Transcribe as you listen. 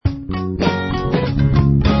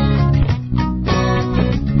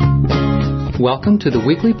Welcome to the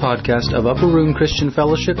weekly podcast of Upper Room Christian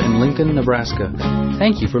Fellowship in Lincoln, Nebraska.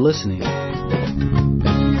 Thank you for listening.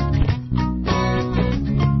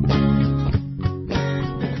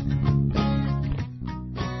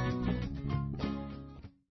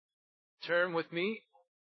 Turn with me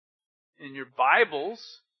in your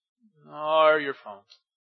Bibles or your phones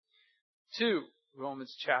to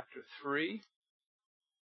Romans chapter 3.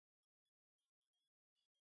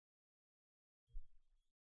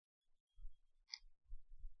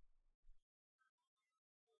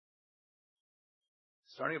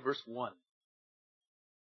 Starting at verse 1.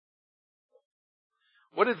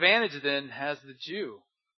 What advantage then has the Jew?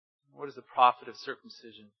 What is the profit of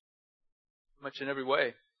circumcision? Much in every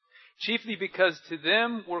way. Chiefly because to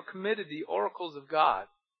them were committed the oracles of God.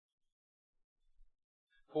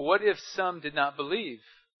 For what if some did not believe?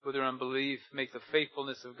 Will their unbelief make the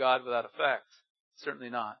faithfulness of God without effect?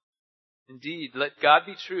 Certainly not. Indeed, let God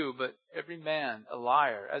be true, but every man a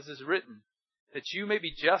liar, as is written, that you may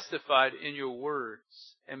be justified in your words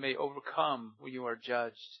and may overcome when you are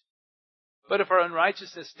judged. But if our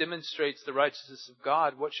unrighteousness demonstrates the righteousness of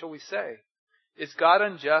God, what shall we say? Is God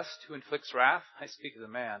unjust who inflicts wrath? I speak as a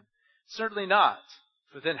man. Certainly not.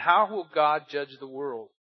 For then how will God judge the world?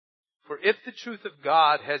 For if the truth of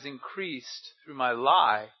God has increased through my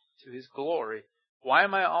lie to His glory, why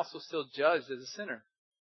am I also still judged as a sinner?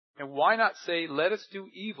 And why not say, let us do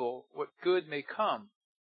evil, what good may come?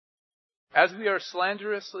 As we are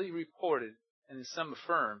slanderously reported, and some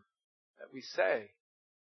affirm that we say,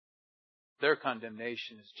 their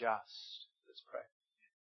condemnation is just. Let's pray.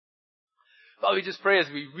 Father, we just pray as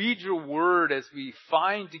we read your word, as we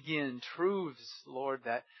find again truths, Lord,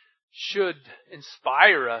 that should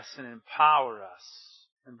inspire us and empower us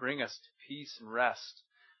and bring us to peace and rest.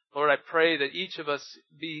 Lord, I pray that each of us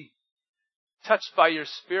be touched by your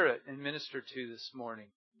Spirit and ministered to this morning.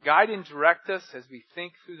 Guide and direct us as we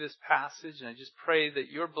think through this passage, and I just pray that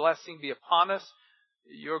your blessing be upon us,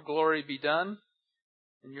 that your glory be done,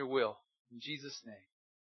 and your will. In Jesus'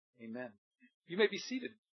 name, amen. You may be seated.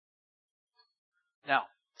 Now,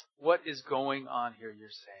 what is going on here, you're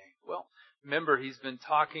saying? Well, remember, he's been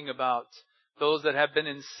talking about those that have been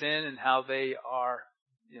in sin and how they are,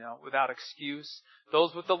 without excuse.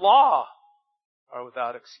 Those with the law are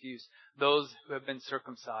without excuse. Those who have been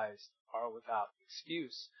circumcised are without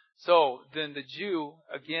excuse. So then the Jew,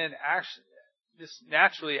 again, actually just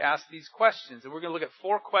naturally asks these questions. And we're going to look at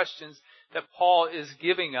 4 questions that Paul is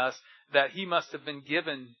giving us that he must have been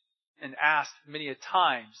given and asked many a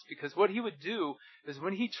times. Because what he would do is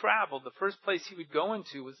when he traveled, the first place he would go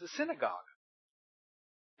into was the synagogue.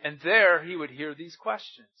 And there he would hear these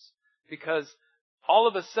questions. Because all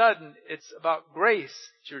of a sudden, it's about grace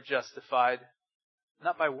that you're justified,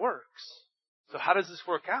 not by works. So how does this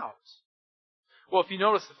work out? Well, if you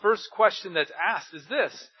notice, the first question that's asked is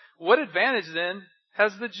this. What advantage then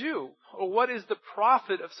has the Jew? Or what is the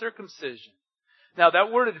profit of circumcision? Now,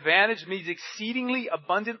 that word advantage means exceedingly,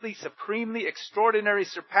 abundantly, supremely, extraordinary,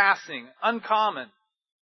 surpassing, uncommon.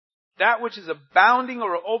 That which is abounding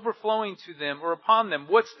or overflowing to them or upon them.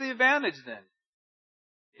 What's the advantage then?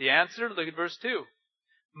 The answer, look at verse 2.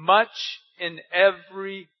 Much in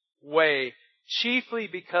every way. Chiefly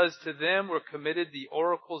because to them were committed the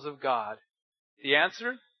oracles of God. The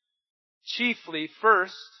answer? Chiefly,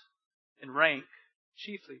 first, in rank,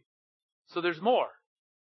 chiefly. So there's more.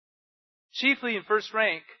 Chiefly in first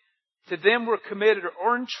rank, to them were committed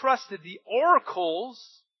or entrusted the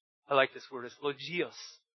oracles. I like this word, it's logios.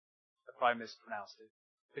 I probably mispronounced it.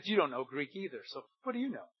 But you don't know Greek either, so what do you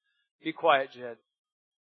know? Be quiet, Jed.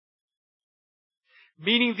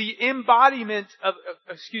 Meaning the embodiment of,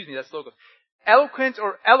 that's logos. Eloquent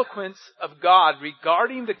or eloquence of God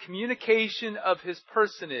regarding the communication of His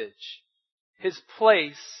personage, His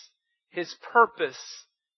place, His purpose,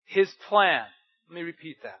 His plan. Let me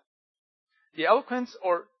repeat that. The eloquence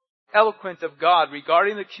or eloquent of God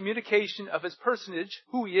regarding the communication of His personage,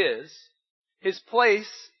 who He is, His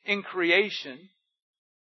place in creation,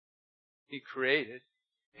 He created,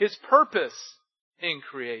 His purpose in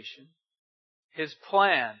creation, His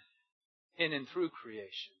plan in and through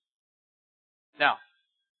creation. Now,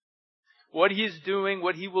 what He is doing,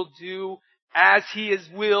 what He will do as He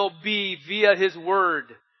will be via His Word,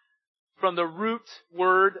 from the root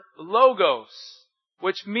word logos,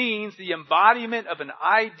 which means the embodiment of an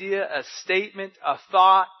idea, a statement, a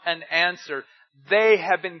thought, an answer. They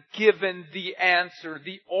have been given the answer,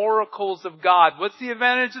 the oracles of God. What's the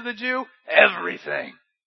advantage of the Jew? Everything.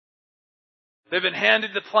 They've been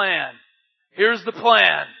handed the plan. Here's the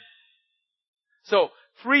plan. So,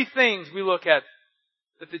 3 things we look at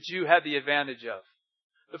that the Jew had the advantage of.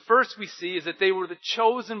 The first we see is that they were the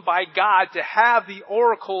chosen by God to have the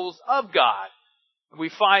oracles of God. We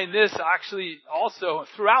find this actually also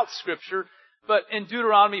throughout Scripture, but in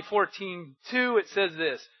Deuteronomy 14:2 it says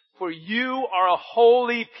this, "For you are a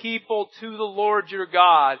holy people to the Lord your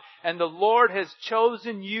God, and the Lord has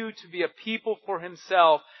chosen you to be a people for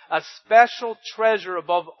Himself, a special treasure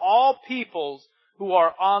above all peoples who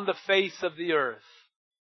are on the face of the earth."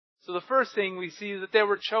 So the first thing we see is that they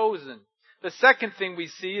were chosen. The second thing we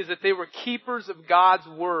see is that they were keepers of God's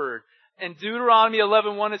Word. In Deuteronomy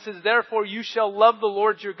 11:1 it says, "Therefore you shall love the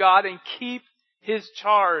Lord your God and keep His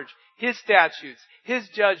charge, His statutes, His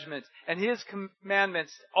judgments, and His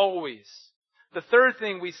commandments always." The third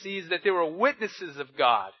thing we see is that they were witnesses of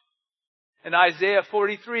God. In Isaiah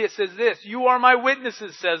 43 it says this, "You are my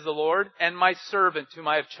witnesses, says the Lord, and my servant whom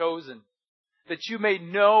I have chosen, that you may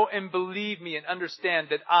know and believe me and understand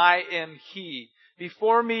that I am He.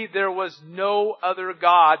 Before me there was no other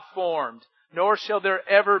God formed, nor shall there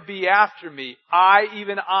ever be after me.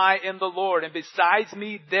 Even I am the Lord, and besides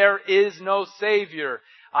me there is no Savior.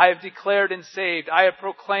 I have declared and saved. I have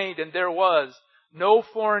proclaimed, and there was no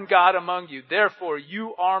foreign God among you. Therefore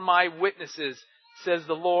you are my witnesses, says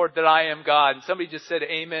the Lord, that I am God." And somebody just said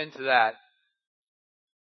amen to that.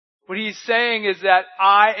 What He's saying is that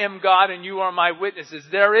I am God and you are my witnesses.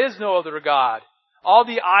 There is no other God. All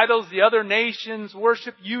the idols the other nations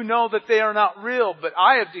worship, you know that they are not real, but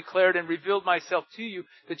I have declared and revealed myself to you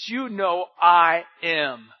that you know I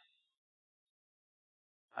am.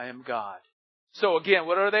 I am God. So again,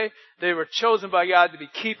 what are they? They were chosen by God to be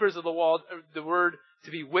keepers of the Word,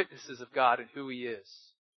 to be witnesses of God and who He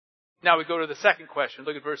is. Now we go to the second question.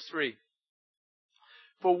 Look at verse 3.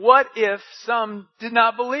 "For what if some did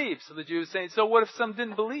not believe?" So the Jews saying, so what if some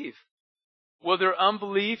didn't believe? "Will their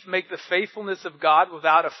unbelief make the faithfulness of God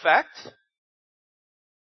without effect?"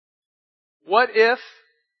 What if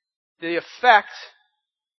the effect,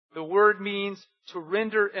 the word means to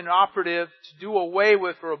render inoperative, to do away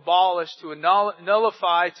with or abolish, to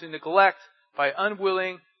nullify, to neglect, by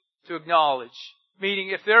unwilling to acknowledge. Meaning,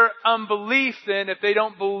 if their unbelief then, if they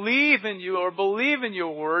don't believe in you or believe in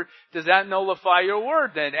your word, does that nullify your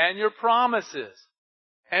word then, and your promises,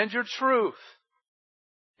 and your truth?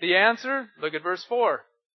 The answer? Look at verse 4.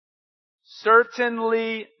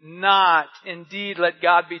 "Certainly not. Indeed, let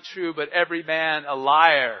God be true, but every man a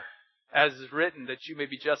liar. As is written, that you may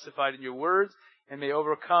be justified in your words and may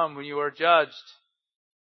overcome when you are judged."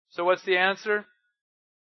 So what's the answer?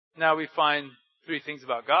 Now we find three things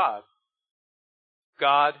about God.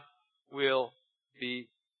 God will be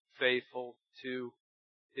faithful to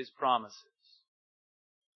His promises,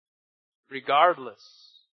 regardless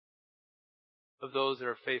of those that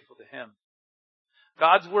are faithful to Him.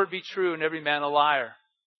 God's word be true and every man a liar.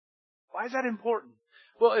 Why is that important?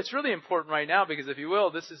 Well, it's really important right now because, if you will,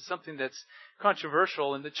 this is something that's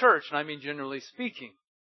controversial in the church, and I mean generally speaking.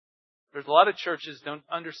 There's a lot of churches don't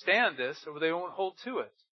understand this, or they won't hold to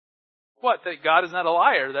it. What? That God is not a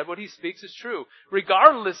liar, that what He speaks is true.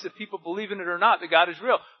 Regardless if people believe in it or not, that God is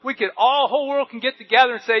real. Whole world can get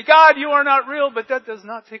together and say, "God, you are not real," but that does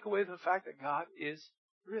not take away the fact that God is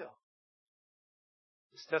real.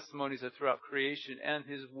 His testimonies are throughout creation, and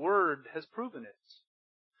His Word has proven it.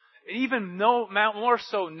 And even more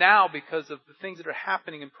so now because of the things that are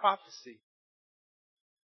happening in prophecy.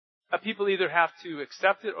 People either have to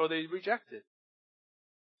accept it or they reject it.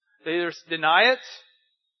 They either deny it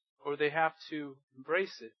or they have to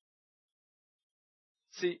embrace it.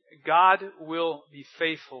 See, God will be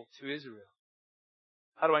faithful to Israel.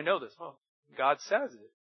 How do I know this? Well, God says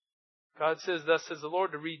it. God says, "Thus says the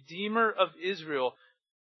Lord, the Redeemer of Israel,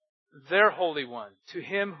 their Holy One, to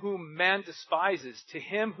Him whom man despises, to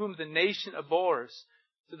him whom the nation abhors,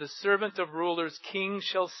 to the servant of rulers, kings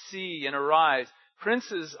shall see and arise.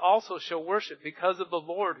 Princes also shall worship because of the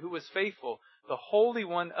Lord who is faithful, the Holy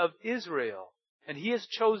One of Israel. And He has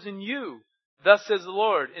chosen you. Thus says the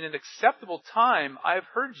Lord, in an acceptable time I have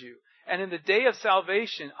heard you, and in the day of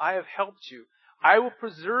salvation I have helped you. I will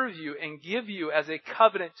preserve you and give you as a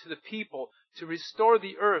covenant to the people, to restore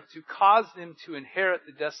the earth, to cause them to inherit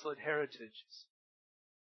the desolate heritages."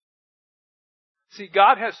 See,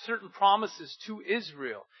 God has certain promises to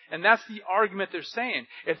Israel. And that's the argument they're saying.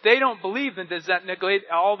 If they don't believe, then does that neglect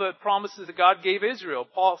all the promises that God gave Israel?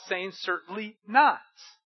 Paul's saying certainly not.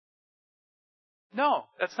 No,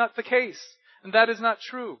 that's not the case. And that is not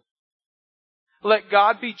true. Let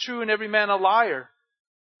God be true and every man a liar.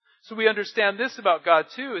 So we understand this about God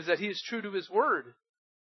too, is that He is true to His Word.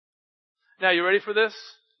 Now, you ready for this?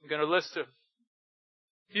 I'm going to list a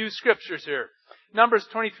few scriptures here. Numbers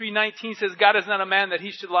 23:19 says, God is not a man that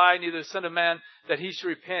he should lie, neither the son of man that he should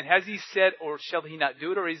repent. Has he said, or shall he not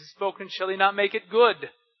do it? Or has he spoken, shall he not make it good?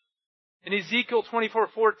 In Ezekiel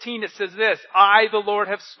 24:14 it says this, I, the Lord,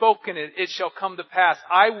 have spoken it. It shall come to pass.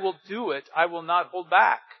 I will do it. I will not hold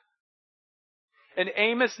back. In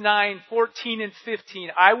Amos 9:14 and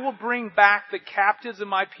 15, I will bring back the captives of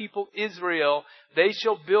my people Israel. They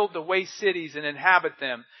shall build the waste cities and inhabit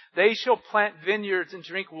them. They shall plant vineyards and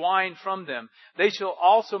drink wine from them. They shall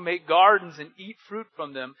also make gardens and eat fruit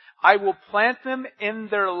from them. I will plant them in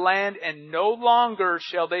their land, and no longer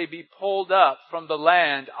shall they be pulled up from the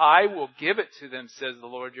land. I will give it to them, says the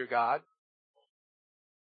Lord your God.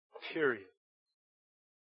 Period.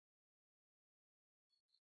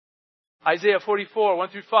 Isaiah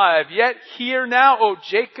 44:1-5. Yet hear now, O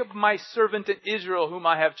Jacob, my servant, and Israel, whom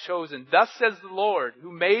I have chosen. Thus says the Lord,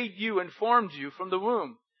 who made you and formed you from the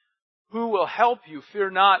womb. Who will help you?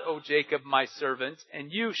 Fear not, O Jacob, my servant,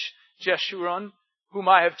 and you, Jeshurun, whom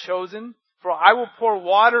I have chosen. For I will pour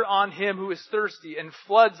water on him who is thirsty, and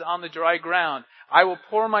floods on the dry ground. I will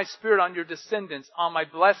pour my spirit on your descendants, on my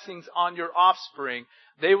blessings on your offspring.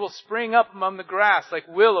 They will spring up among the grass like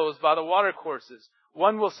willows by the watercourses.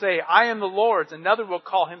 One will say, I am the Lord's. Another will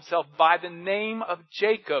call himself by the name of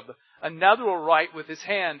Jacob. Another will write with his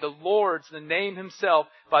hand, the Lord's, the name himself,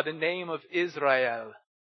 by the name of Israel.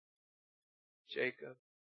 Jacob,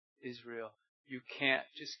 Israel. You can't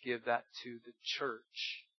just give that to the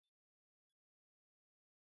church.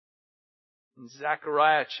 In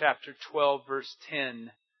Zechariah chapter 12, verse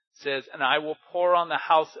 10, says, and I will pour on the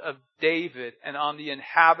house of David and on the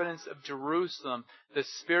inhabitants of Jerusalem the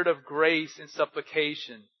spirit of grace and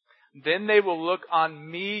supplication. Then they will look on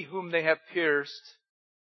me whom they have pierced.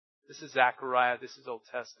 This is Zechariah. This is Old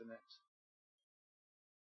Testament.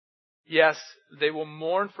 Yes, they will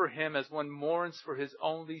mourn for him as one mourns for his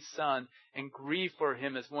only son, and grieve for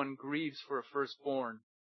him as one grieves for a firstborn.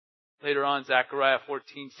 Later on, Zechariah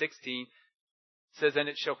 14:16 says, and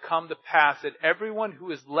it shall come to pass that everyone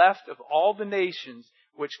who is left of all the nations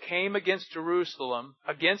which came against Jerusalem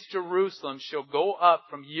shall go up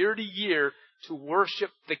from year to year to worship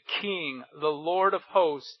the King, the Lord of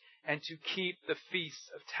hosts, and to keep the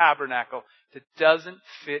Feast of Tabernacle. That doesn't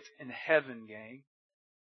fit in heaven, gang.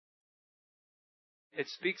 It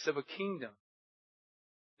speaks of a kingdom.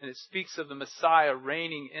 And it speaks of the Messiah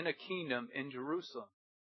reigning in a kingdom in Jerusalem,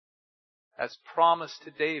 as promised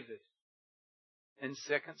to David in 2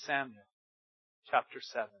 Samuel chapter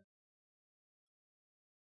 7.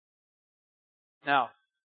 Now,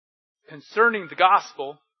 concerning the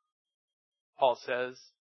gospel, Paul says,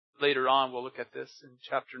 later on we'll look at this in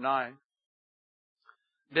chapter 9,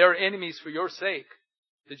 they are enemies for your sake,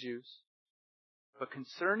 the Jews. But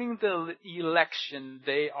concerning the election,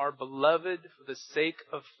 they are beloved for the sake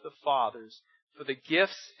of the fathers. For the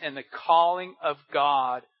gifts and the calling of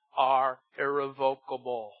God are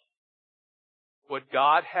irrevocable. What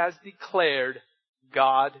God has declared,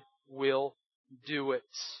 God will do it.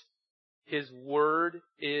 His word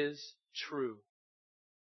is true.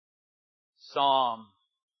 Psalm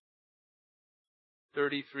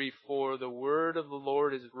 33:4. The word of the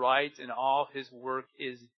Lord is right, and all his work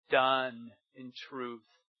is done in truth.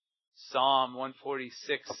 Psalm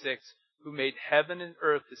 146:6. Who made heaven and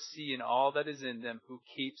earth, the sea, and all that is in them, who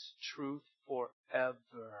keeps truth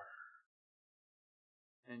forever.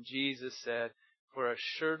 And Jesus said, for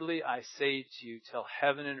assuredly I say to you, till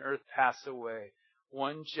heaven and earth pass away,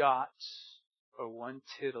 one jot or one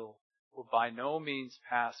tittle will by no means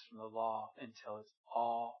pass from the law until it's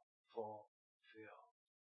all fulfilled.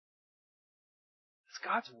 It's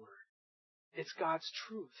God's word. It's God's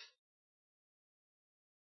truth.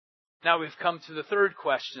 Now we've come to the third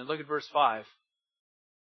question. Look at verse 5.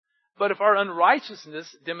 But if our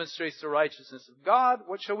unrighteousness demonstrates the righteousness of God,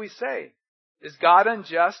 what shall we say? Is God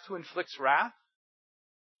unjust who inflicts wrath?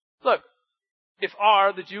 Look, if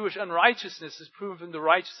the Jewish unrighteousness has proven the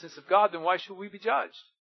righteousness of God, then why should we be judged?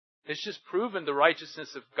 It's just proven the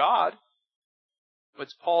righteousness of God.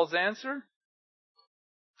 What's Paul's answer?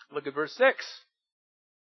 Look at verse 6.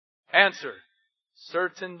 Answer,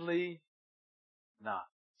 certainly not.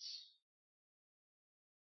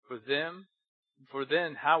 For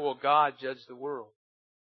then how will God judge the world?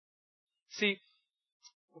 See,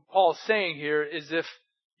 what Paul's saying here is if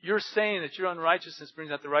you're saying that your unrighteousness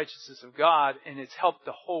brings out the righteousness of God and it's helped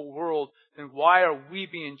the whole world, then why are we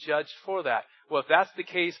being judged for that? Well, if that's the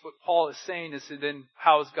case, what Paul is saying is then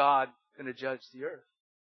how is God going to judge the earth?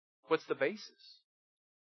 What's the basis?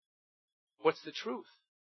 What's the truth?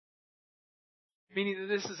 Meaning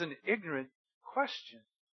that this is an ignorant question.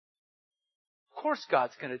 Of course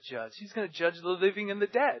God's going to judge. He's going to judge the living and the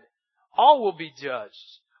dead. All will be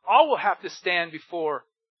judged. All will have to stand before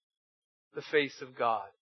the face of God.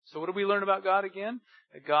 So what do we learn about God again?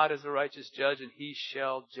 That God is a righteous judge and He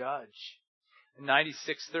shall judge. In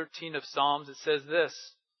 96:13 of Psalms it says this,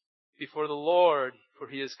 before the Lord, for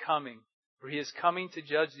He is coming. For He is coming to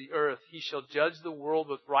judge the earth. He shall judge the world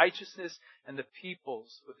with righteousness and the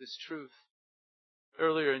peoples with His truth.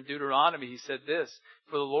 Earlier in Deuteronomy He said this,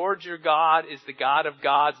 for the Lord your God is the God of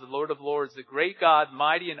gods, the Lord of lords, the great God,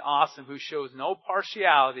 mighty and awesome, who shows no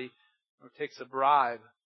partiality nor takes a bribe.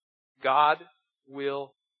 God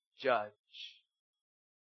will judge.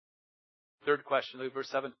 Third question, look at verse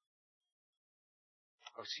 7.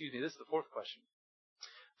 This is the fourth question.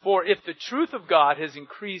 For if the truth of God has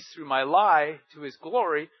increased through my lie to His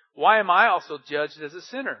glory, why am I also judged as a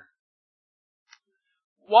sinner?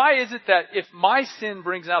 Why is it that if my sin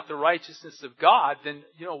brings out the righteousness of God, then,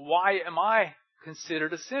 why am I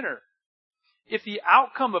considered a sinner? If the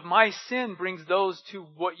outcome of my sin brings those to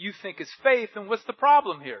what you think is faith, then what's the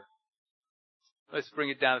problem here? Let's bring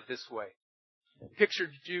it down this way. Picture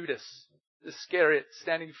Judas Iscariot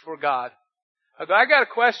standing before God. I got a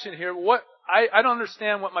question here. I don't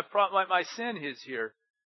understand what my sin is here.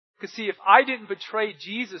 Because see, if I didn't betray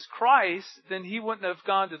Jesus Christ, then He wouldn't have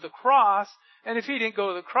gone to the cross. And if He didn't go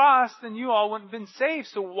to the cross, then you all wouldn't have been saved.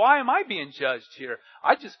 So why am I being judged here?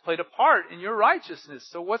 I just played a part in your righteousness.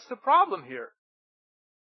 So what's the problem here?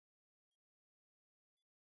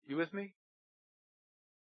 You with me?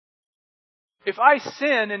 If I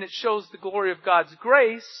sin and it shows the glory of God's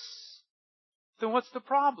grace, then what's the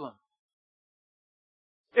problem?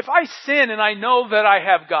 If I sin and I know that I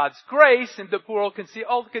have God's grace and the world can see,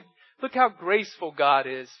 look how graceful God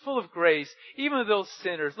is, full of grace, even those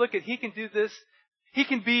sinners. Look at, He can do this. He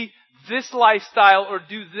can be this lifestyle or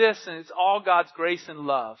do this, and it's all God's grace and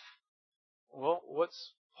love. Well,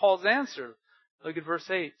 what's Paul's answer? Look at verse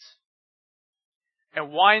 8.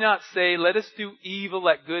 And why not say, let us do evil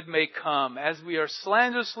that good may come, as we are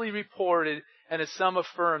slanderously reported, and as some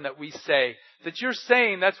affirm that we say. That you're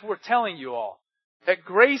saying, that's what we're telling you all. That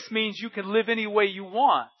grace means you can live any way you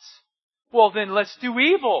want. Well, then let's do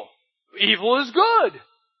evil. Evil is good.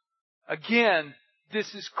 Again,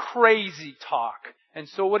 this is crazy talk. And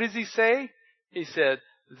so what does he say? He said,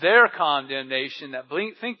 their condemnation that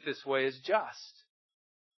think this way is just.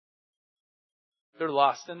 They're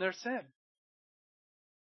lost in their sin.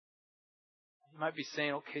 You might be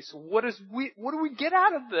saying, okay, so what do we get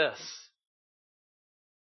out of this?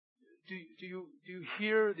 Do you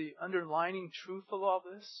hear the underlining truth of all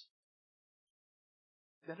this?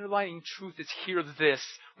 The underlining truth is hear this.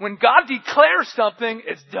 When God declares something,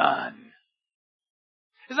 it's done.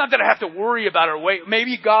 It's not that I have to worry about it or wait.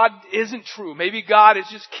 Maybe God isn't true. Maybe God is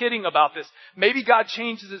just kidding about this. Maybe God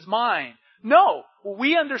changes His mind. No. What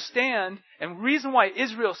we understand, and the reason why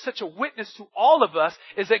Israel is such a witness to all of us,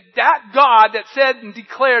 is that God that said and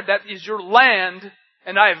declared that is your land,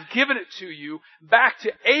 and I have given it to you, back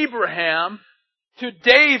to Abraham, to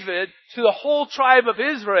David, to the whole tribe of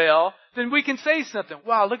Israel, then we can say something.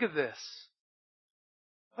 Wow, look at this.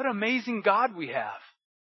 What an amazing God we have.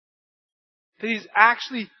 That He's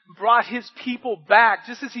actually brought His people back,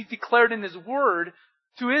 just as He declared in His Word,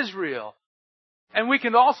 to Israel. And we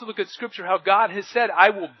can also look at Scripture how God has said, I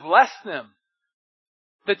will bless them.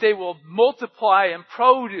 That they will multiply and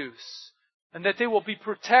produce. And that they will be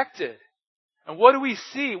protected. And what do we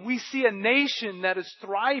see? We see a nation that is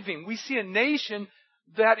thriving. We see a nation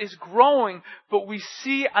that is growing. But we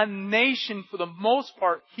see a nation, for the most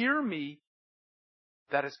part, hear me,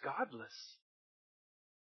 that is godless.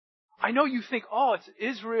 I know you think, it's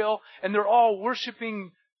Israel and they're all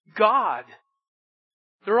worshiping God.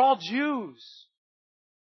 They're all Jews.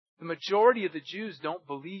 The majority of the Jews don't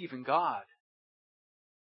believe in God.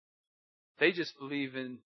 They just believe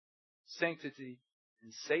in sanctity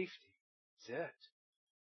and safety. That's it.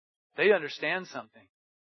 They understand something.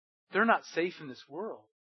 They're not safe in this world.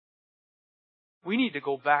 We need to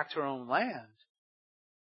go back to our own land.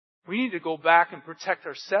 We need to go back and protect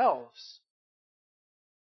ourselves.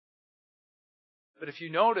 But if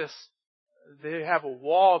you notice, they have a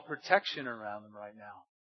wall of protection around them right now.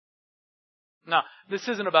 Now, this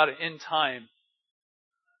isn't about an end time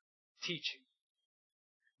teaching.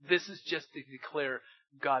 This is just to declare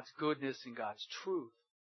God's goodness and God's truth.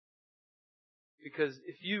 Because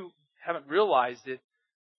if you haven't realized it,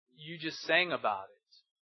 you just sang about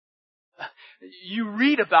it. You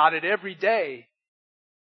read about it every day.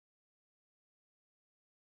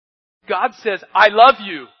 God says, I love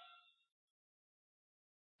you.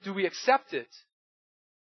 Do we accept it?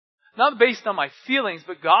 Not based on my feelings,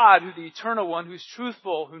 but God, who the eternal one, who's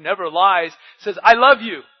truthful, who never lies, says, I love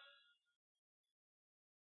you.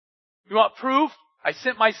 You want proof? I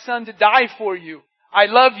sent my Son to die for you. I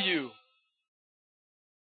love you.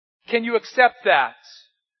 Can you accept that?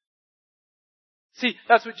 See,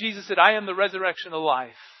 that's what Jesus said. I am the resurrection of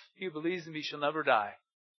life. He who believes in me shall never die.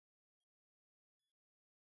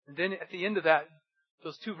 And then at the end of that,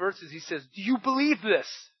 those 2 verses, he says, do you believe this?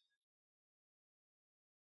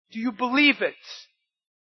 Do you believe it?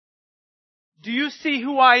 Do you see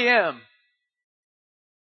who I am?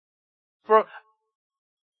 For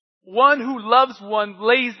one who loves one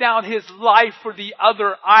lays down his life for the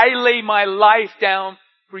other. I lay my life down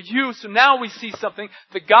for you. So now we see something.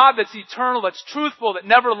 The God that's eternal, that's truthful, that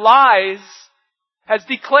never lies, has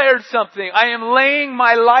declared something. I am laying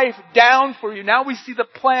my life down for you. Now we see the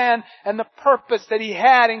plan and the purpose that He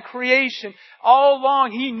had in creation. All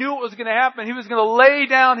along He knew it was going to happen. He was going to lay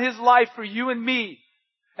down His life for you and me.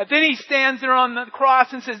 And then He stands there on the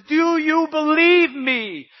cross and says, do you believe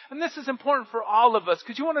me? And this is important for all of us.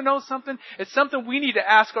 Because you want to know something? It's something we need to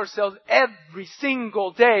ask ourselves every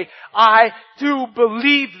single day. I do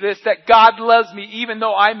believe this, that God loves me even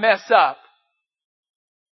though I mess up.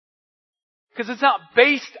 Because it's not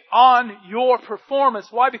based on your performance.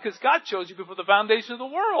 Why? Because God chose you before the foundation of the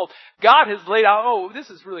world. God has laid out, oh, this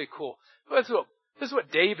is really cool. This is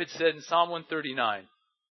what David said in Psalm 139.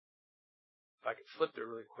 If I could flip there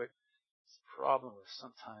really quick. It's the problem with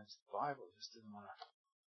sometimes the Bible just doesn't want to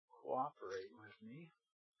cooperate with me.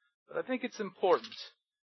 But I think it's important.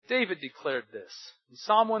 David declared this in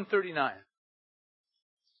Psalm 139.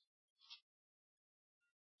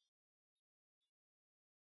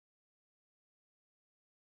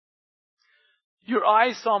 Your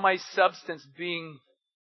eyes saw my substance being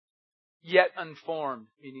yet unformed,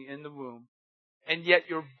 meaning in the womb. And yet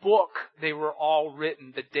your book, they were all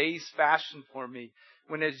written, the days fashioned for me,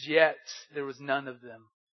 when as yet there was none of them.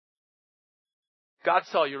 God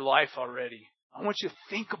saw your life already. I want you to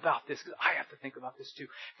think about this, because I have to think about this too.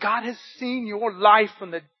 God has seen your life from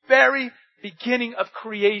the very beginning of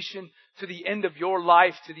creation to the end of your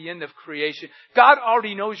life, to the end of creation. God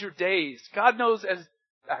already knows your days. God knows, as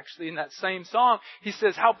actually in that same song, He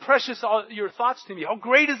says, how precious are your thoughts to me. How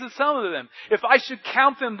great is the sum of them. If I should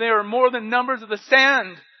count them, they are more than numbers of the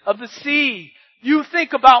sand of the sea. You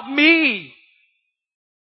think about me.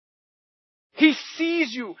 He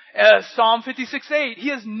sees you. Psalm 56:8. He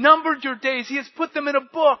has numbered your days. He has put them in a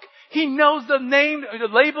book. He knows the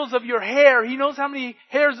labels of your hair. He knows how many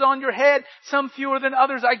hairs on your head. Some fewer than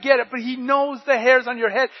others. I get it. But He knows the hairs on your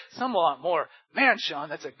head. Some a lot more. Man, Sean,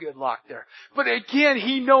 that's a good lock there. But again,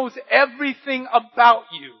 He knows everything about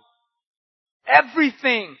you.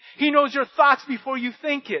 Everything. He knows your thoughts before you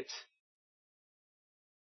think it.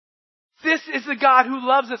 This is the God who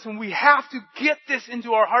loves us, and we have to get this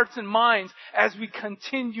into our hearts and minds as we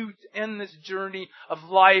continue in this journey of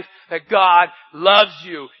life, that God loves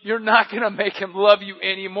you. You're not going to make Him love you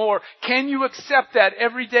anymore. Can you accept that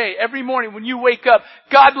every day, every morning when you wake up?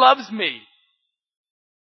 God loves me.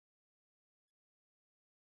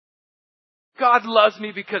 God loves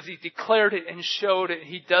me because He declared it and showed it.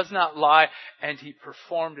 He does not lie, and He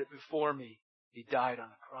performed it before me. He died on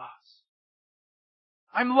a cross.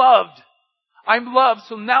 I'm loved. I'm loved.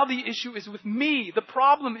 So now the issue is with me. The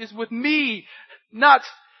problem is with me, not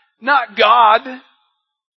God.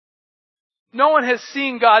 No one has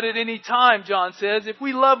seen God at any time, John says. If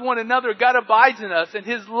we love one another, God abides in us, and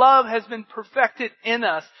His love has been perfected in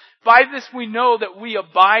us. By this we know that we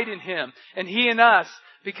abide in Him, and He in us,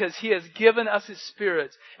 because He has given us His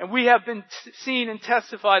Spirit. And we have been seen and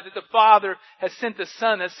testified that the Father has sent the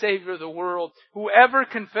Son as Savior of the world. Whoever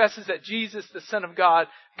confesses that Jesus, the Son of God,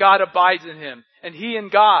 God abides in Him, and He in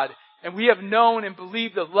God. And we have known and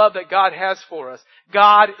believed the love that God has for us.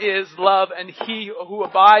 God is love, and He who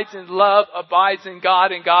abides in love abides in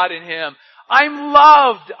God, and God in Him. I'm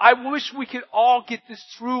loved. I wish we could all get this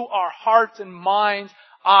through our hearts and minds.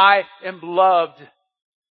 I am loved.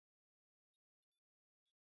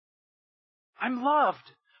 I'm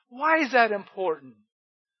loved. Why is that important?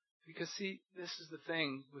 Because see, this is the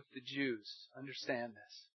thing with the Jews. Understand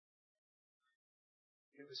this.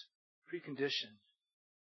 It was preconditioned.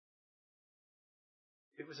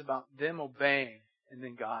 It was about them obeying and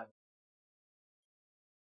then God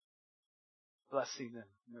blessing them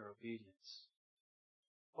in their obedience.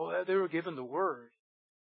 Oh, they were given the Word.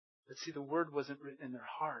 But see, the Word wasn't written in their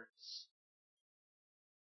hearts.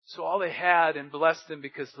 So all they had and blessed them,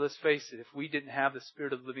 because let's face it, if we didn't have the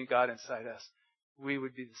Spirit of the living God inside us, we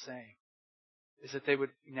would be the same. Is that they would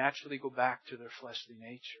naturally go back to their fleshly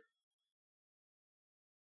nature.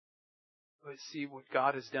 But see, what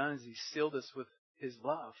God has done is He sealed us with His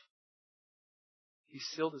love. He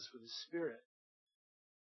sealed us with His Spirit.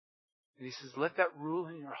 And he says, let that rule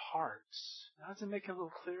in your hearts. Now, does it make it a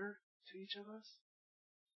little clearer to each of us?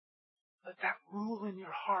 Let that rule in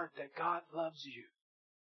your heart that God loves you.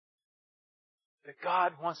 That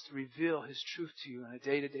God wants to reveal His truth to you in a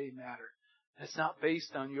day-to-day matter. And it's not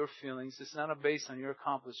based on your feelings. It's not based on your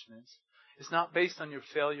accomplishments. It's not based on your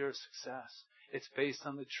failure or success. It's based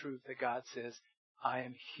on the truth that God says, I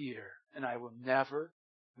am here, and I will never,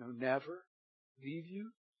 no, never leave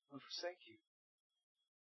you or forsake you.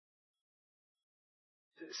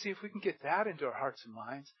 See, if we can get that into our hearts and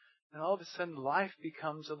minds, then all of a sudden life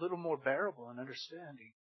becomes a little more bearable and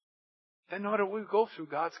understanding. Then no matter what we go through,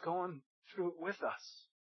 God's going through it with us.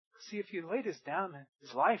 See, if He laid down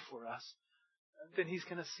His life for us, then He's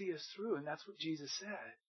going to see us through, and that's what Jesus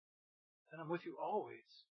said. That I'm with you always.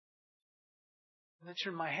 And that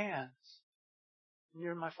you're in my hands. And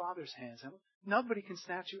you're in my Father's hands. And nobody can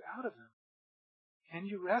snatch you out of them. Can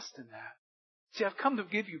you rest in that? See, I've come to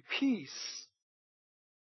give you peace.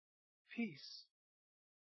 Peace.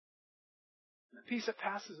 The peace that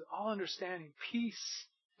passes all understanding. Peace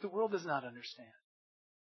the world does not understand.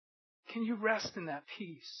 Can you rest in that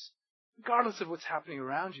peace? Regardless of what's happening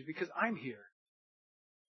around you, because I'm here.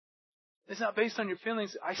 It's not based on your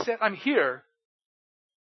feelings. I said I'm here.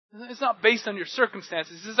 It's not based on your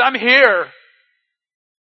circumstances. He says, I'm here.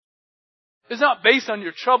 It's not based on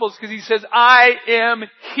your troubles because He says, I am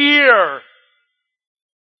here.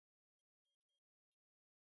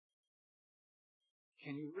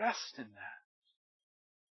 Can you rest in that?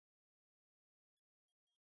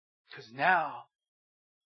 Because now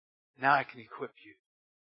I can equip you.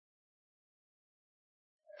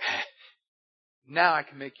 Now I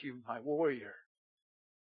can make you my warrior.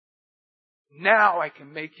 Now I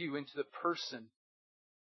can make you into the person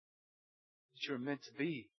that you're meant to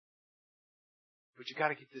be. But you got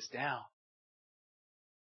to get this down.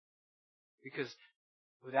 Because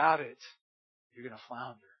without it, you're going to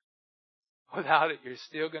flounder. Without it, you're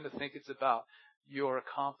still going to think it's about your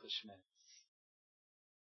accomplishments.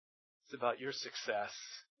 It's about your success.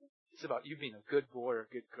 It's about you being a good boy or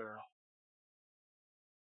a good girl.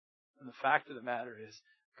 And the fact of the matter is,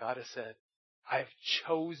 God has said, I've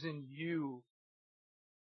chosen you.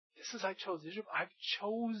 Just as I chose Israel, I've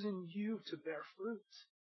chosen you to bear fruit.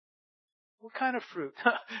 What kind of fruit?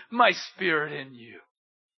 My Spirit in you.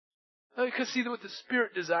 Because see, what the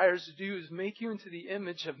Spirit desires to do is make you into the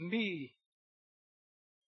image of me.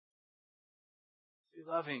 Be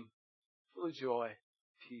loving, full of joy,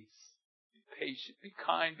 peace. Be patient, be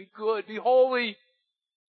kind, be good, be holy.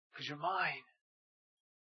 Because you're mine.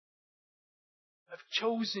 I've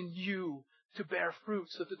chosen you to bear fruit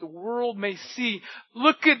so that the world may see,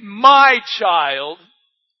 look at my child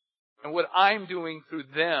and what I'm doing through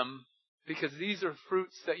them, because these are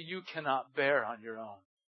fruits that you cannot bear on your own.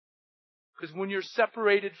 Because when you're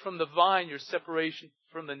separated from the vine, you're separation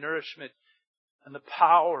from the nourishment and the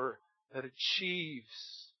power that achieves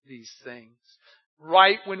these things.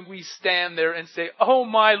 Right when we stand there and say, oh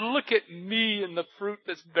my, look at me and the fruit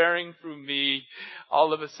that's bearing through me,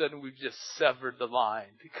 all of a sudden we've just severed the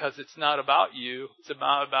line. Because it's not about you. It's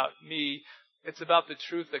about me. It's about the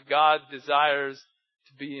truth that God desires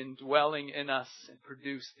to be indwelling in us and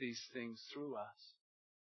produce these things through us.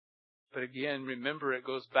 But again, remember, it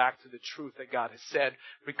goes back to the truth that God has said.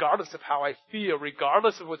 Regardless of how I feel,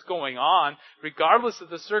 regardless of what's going on, regardless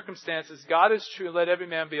of the circumstances, God is true. Let every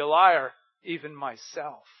man be a liar. Even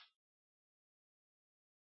myself.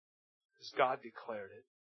 Because God declared it.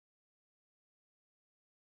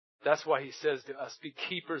 That's why He says to us, be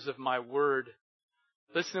keepers of my word.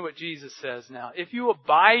 Listen to what Jesus says now. If you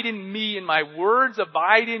abide in me and my words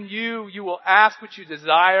abide in you, you will ask what you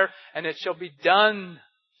desire and it shall be done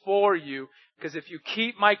for you. Because if you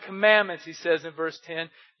keep my commandments, He says in verse 10,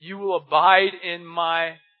 you will abide in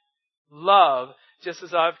my love, just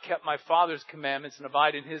as I've kept my Father's commandments and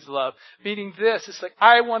abide in His love. Meaning this, it's like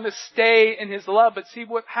I want to stay in His love. But see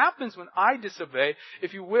what happens when I disobey,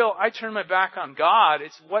 if you will, I turn my back on God.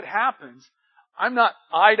 It's what happens. I'm not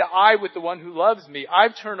eye to eye with the one who loves me.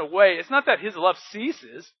 I've turned away. It's not that His love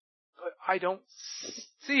ceases, but I don't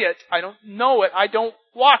see it. I don't know it. I don't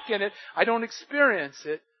walk in it. I don't experience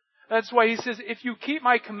it. That's why He says, if you keep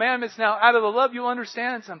my commandments now out of the love, you'll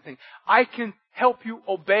understand something. I can help you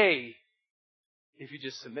obey if you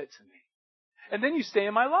just submit to me. And then you stay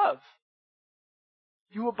in my love.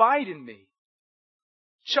 You abide in me.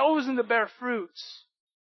 Chosen to bear fruits.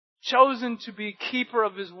 Chosen to be keeper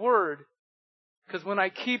of His word. Because when I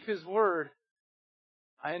keep His word,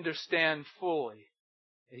 I understand fully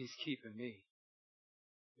that He's keeping me.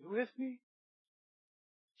 You with me?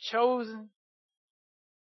 Chosen.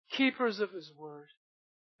 Keepers of His word.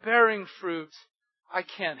 Bearing fruit. I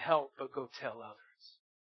can't help but go tell others.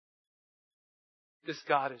 This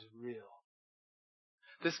God is real.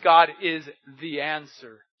 This God is the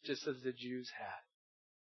answer, just as the Jews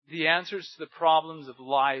had. The answers to the problems of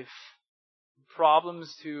life,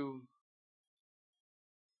 problems to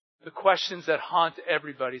the questions that haunt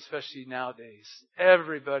everybody, especially nowadays.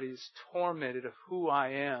 Everybody's tormented of who I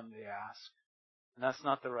am, they ask. And that's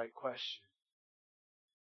not the right question.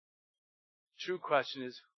 The true question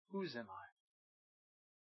is, whose am I?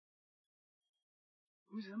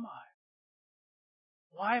 Whose am I?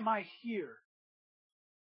 Why am I here?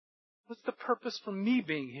 What's the purpose for me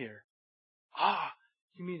being here?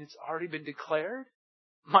 You mean it's already been declared?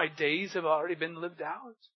 My days have already been lived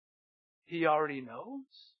out? He already knows?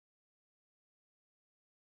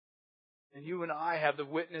 And you and I have the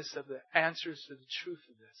witness of the answers to the truth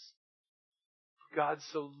of this. God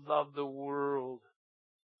so loved the world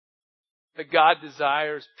that God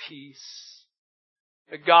desires peace,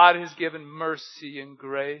 that God has given mercy and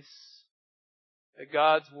grace, that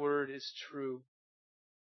God's word is true,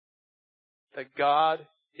 that God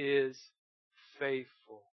is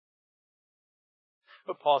faithful.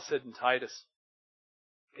 What Paul said in Titus,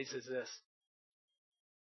 he says this.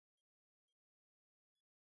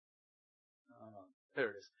 There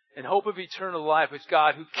it is. In hope of eternal life, which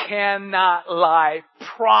God, who cannot lie,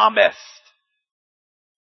 promised.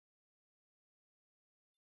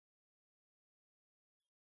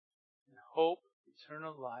 In hope of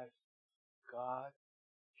eternal life, God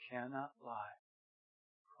cannot lie,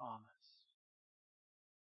 promised.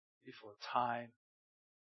 Before time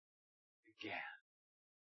began.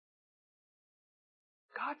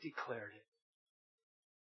 God declared it.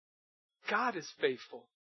 God is faithful.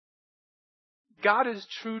 God is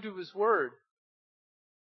true to His word.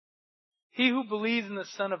 He who believes in the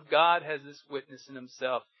Son of God has this witness in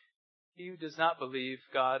himself. He who does not believe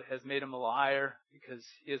God has made him a liar because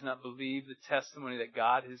he has not believed the testimony that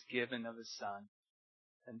God has given of His Son.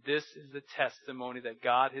 And this is the testimony that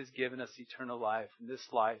God has given us eternal life, and this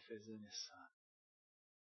life is in His Son.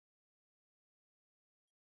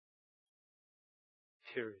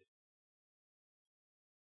 Period.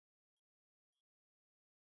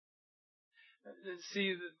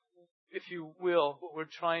 See, if you will, what we're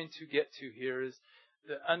trying to get to here is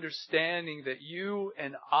the understanding that you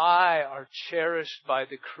and I are cherished by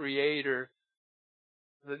the Creator,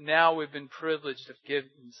 that now we've been privileged of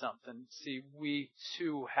giving something. See, we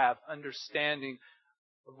too have understanding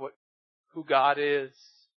of who God is.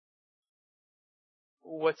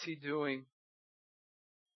 What's He doing?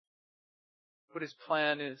 What His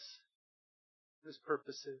plan is. What His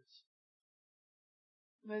purpose is.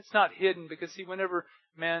 And it's not hidden because, see, whenever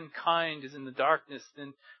mankind is in the darkness,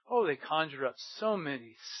 then, they conjure up so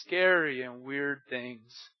many scary and weird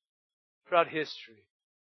things throughout history.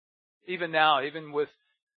 Even now, even with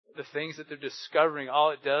the things that they're discovering,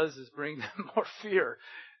 all it does is bring them more fear.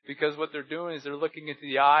 Because what they're doing is they're looking into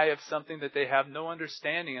the eye of something that they have no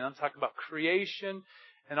understanding. And I'm talking about creation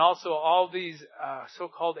and also all these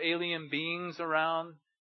so-called alien beings around.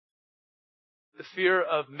 The fear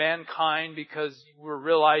of mankind because we're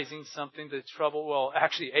realizing something that's trouble. Well,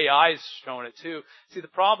 actually AI's showing it too. See, the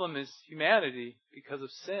problem is humanity because of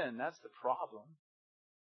sin. That's the problem.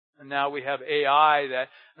 And now we have AI that,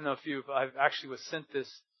 I don't know if I've actually was sent this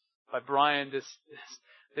by Brian. This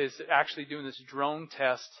is actually doing this drone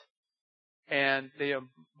test, and they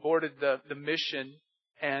aborted the mission.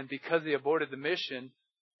 And because they aborted the mission,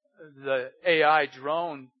 the AI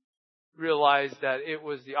drone realized that it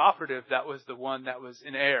was the operative that was the one that was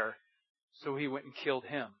in error. So he went and killed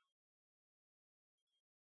him.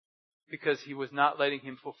 Because he was not letting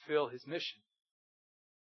him fulfill his mission.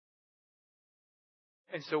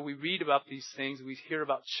 And so we read about these things. We hear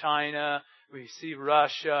about China. We see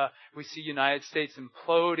Russia. We see United States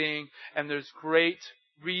imploding. And there's great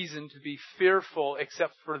reason to be fearful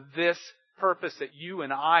except for this purpose that you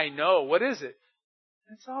and I know. What is it?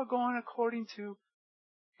 It's all going according to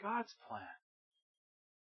God's plan.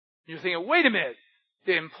 You're thinking, wait a minute,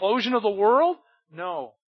 the implosion of the world?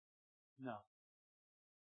 No.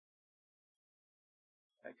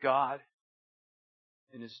 That God,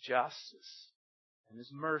 in His justice and His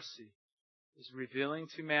mercy, is revealing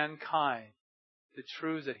to mankind the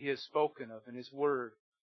truths that He has spoken of in His Word.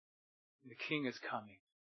 And the King is coming.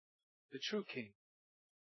 The true King.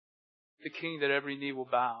 The King that every knee will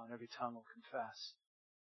bow and every tongue will confess.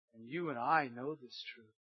 And you and I know this truth.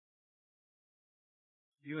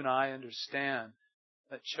 You and I understand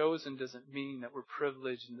that chosen doesn't mean that we're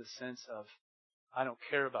privileged in the sense of, I don't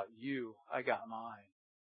care about you, I got mine.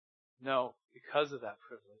 No, because of that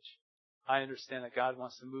privilege, I understand that God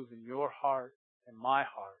wants to move in your heart and my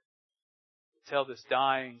heart. tell this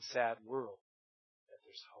dying, sad world that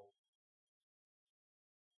there's hope.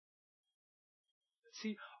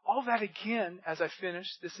 See, all that again, as I finish,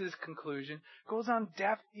 this is conclusion, goes on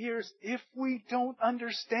deaf ears if we don't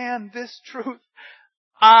understand this truth.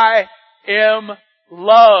 I am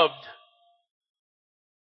loved.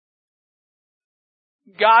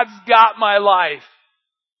 God's got my life.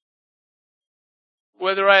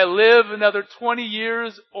 Whether I live another 20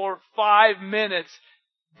 years or 5 minutes,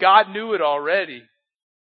 God knew it already.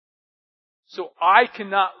 So I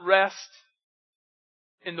cannot rest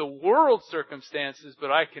in the world's circumstances,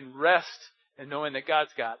 but I can rest in knowing that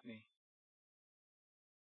God's got me.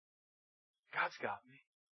 God's got me.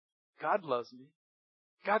 God loves me.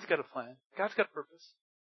 God's got a plan. God's got a purpose.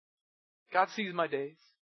 God sees my days.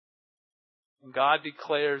 And God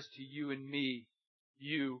declares to you and me,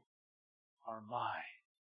 you are mine.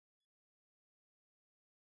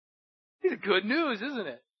 It's good news, isn't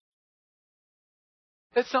it?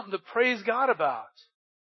 It's something to praise God about.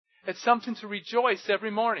 It's something to rejoice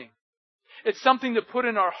every morning. It's something to put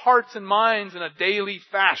in our hearts and minds in a daily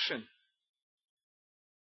fashion.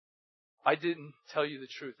 I didn't tell you the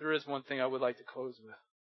truth. There is one thing I would like to close with.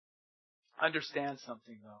 Understand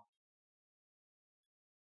something, though.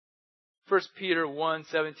 1 Peter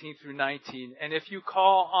 1:17 through 19. And if you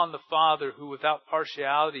call on the Father who without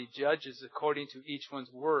partiality judges according to each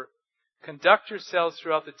one's work, conduct yourselves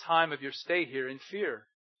throughout the time of your stay here in fear,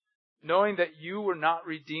 knowing that you were not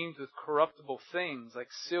redeemed with corruptible things like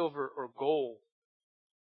silver or gold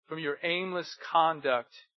from your aimless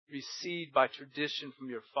conduct received by tradition from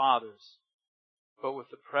your fathers, but with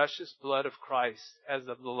the precious blood of Christ as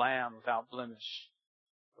of the Lamb without blemish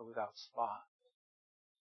or without spot.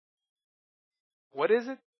 What is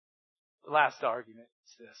it? The last argument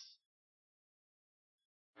is this.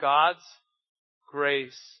 God's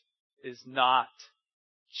grace is not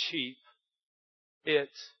cheap. It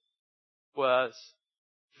was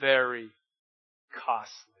very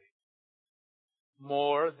costly.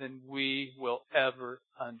 More than we will ever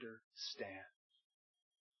understand.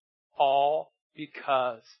 All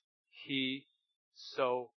because He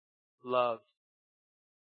so loved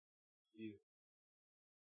you.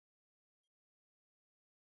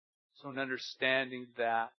 So in understanding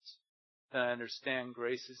that, I understand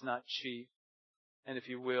grace is not cheap. And if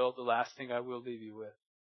you will, the last thing I will leave you with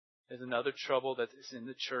is another trouble that is in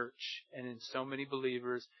the church and in so many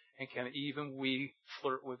believers, and can even we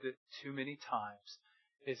flirt with it too many times,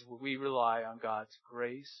 is we rely on God's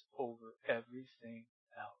grace over everything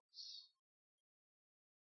else,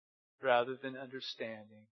 rather than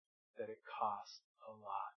understanding that it costs a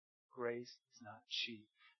lot. Grace is not cheap.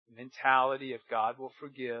 The mentality of God will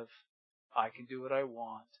forgive, I can do what I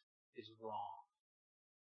want, is wrong.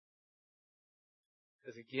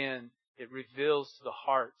 Because again, it reveals to the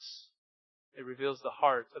hearts, it reveals the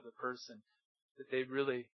heart of the person that they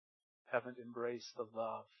really haven't embraced the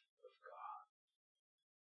love of God.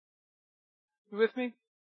 You with me?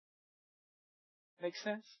 Make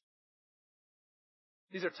sense?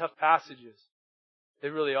 These are tough passages. They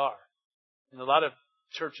really are. And a lot of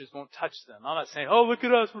churches won't touch them. I'm not saying, oh, look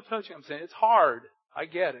at us, we're touching. I'm saying it's hard. I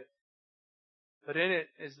get it. But in it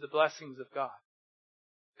is the blessings of God.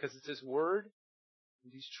 Because it's His Word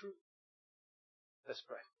and He's true. Let's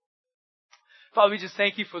pray. Father, we just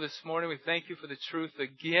thank You for this morning. We thank You for the truth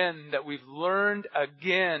again that we've learned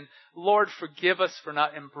again. Lord, forgive us for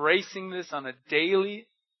not embracing this on a daily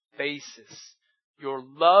basis. Your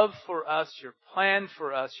love for us, Your plan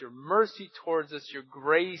for us, Your mercy towards us, Your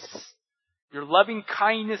grace, Your loving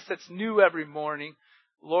kindness that's new every morning.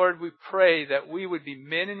 Lord, we pray that we would be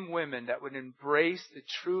men and women that would embrace the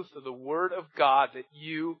truth of the Word of God, that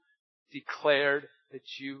You declared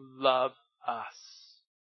that You love us.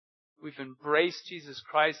 We've embraced Jesus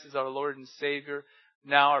Christ as our Lord and Savior.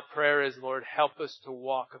 Now our prayer is, Lord, help us to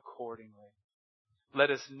walk accordingly. Let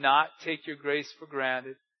us not take Your grace for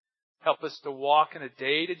granted. Help us to walk in a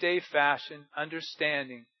day-to-day fashion,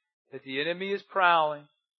 understanding that the enemy is prowling,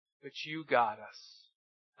 but You got us.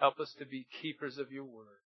 Help us to be keepers of Your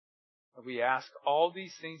Word. And we ask all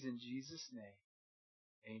these things in Jesus'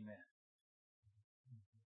 name.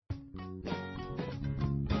 Amen.